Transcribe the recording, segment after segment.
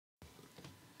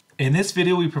In this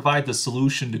video, we provide the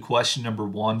solution to question number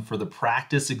 1 for the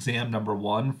practice exam number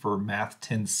 1 for Math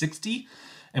 1060.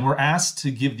 And we're asked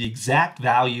to give the exact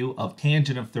value of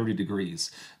tangent of 30 degrees.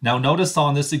 Now notice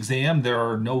on this exam, there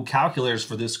are no calculators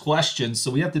for this question, so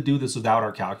we have to do this without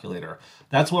our calculator.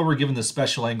 That's why we're given the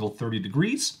special angle 30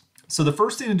 degrees. So the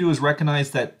first thing to do is recognize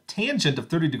that tangent of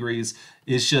 30 degrees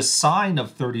is just sine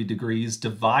of 30 degrees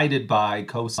divided by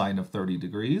cosine of 30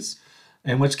 degrees,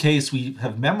 in which case we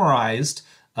have memorized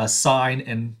sine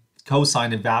and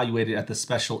cosine evaluated at the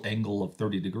special angle of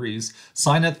 30 degrees.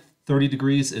 Sine at 30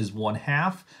 degrees is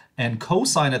 1/2, and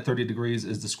cosine at 30 degrees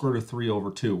is the square root of 3 over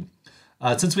 2.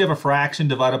 Since we have a fraction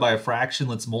divided by a fraction,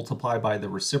 let's multiply by the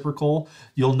reciprocal.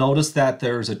 You'll notice that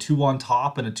there's a 2 on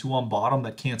top and a 2 on bottom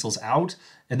that cancels out,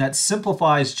 and that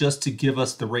simplifies just to give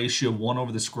us the ratio of 1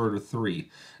 over the square root of 3.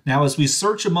 Now, as we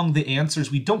search among the answers,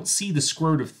 we don't see the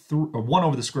square root of 1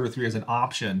 over the square root of 3 as an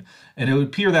option, and it would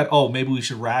appear that, oh, maybe we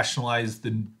should rationalize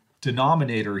the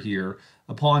denominator here.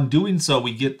 Upon doing so,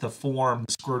 we get the form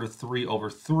square root of 3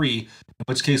 over 3, in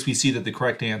which case we see that the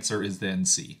correct answer is then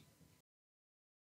C.